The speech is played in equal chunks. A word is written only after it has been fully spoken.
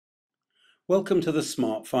Welcome to the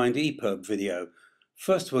Smartfind EPIRB video.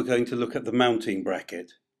 First we're going to look at the mounting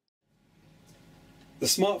bracket. The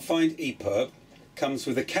Smartfind EPIRB comes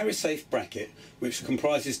with a carry-safe bracket which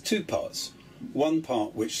comprises two parts. One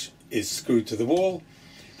part which is screwed to the wall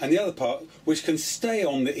and the other part which can stay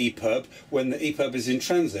on the EPIRB when the EPIRB is in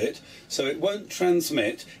transit, so it won't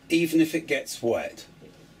transmit even if it gets wet.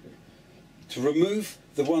 To remove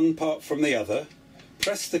the one part from the other,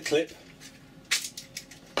 press the clip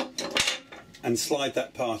and slide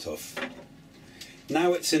that part off.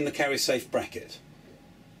 Now it's in the carry-safe bracket.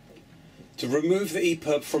 To remove the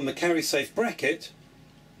EPIRB from the carry-safe bracket,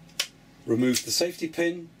 remove the safety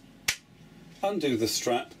pin, undo the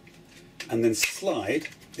strap and then slide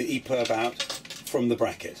the EPIRB out from the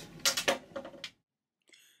bracket.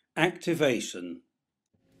 Activation.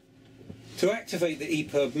 To activate the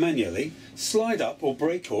EPIRB manually, slide up or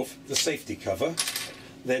break off the safety cover,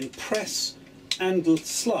 then press and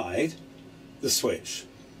slide the switch.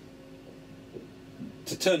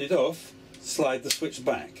 To turn it off, slide the switch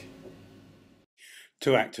back.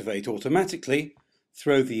 To activate automatically,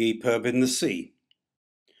 throw the EPIRB in the sea.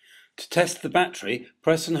 To test the battery,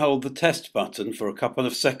 press and hold the test button for a couple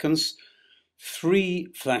of seconds.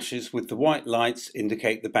 3 flashes with the white lights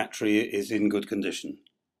indicate the battery is in good condition.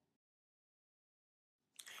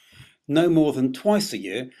 No more than twice a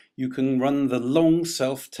year you can run the long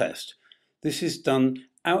self-test. This is done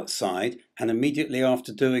outside and immediately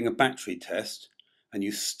after doing a battery test, and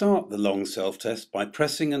you start the long self-test by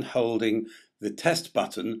pressing and holding the test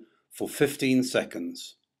button for 15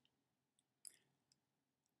 seconds.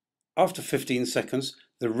 After 15 seconds,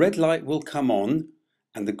 the red light will come on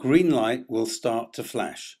and the green light will start to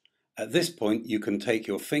flash. At this point, you can take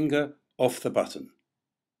your finger off the button.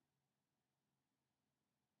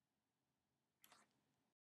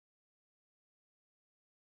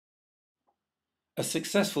 A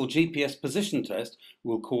successful GPS position test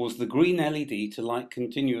will cause the green LED to light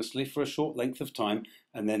continuously for a short length of time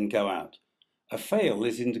and then go out. A fail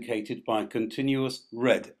is indicated by a continuous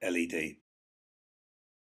red LED.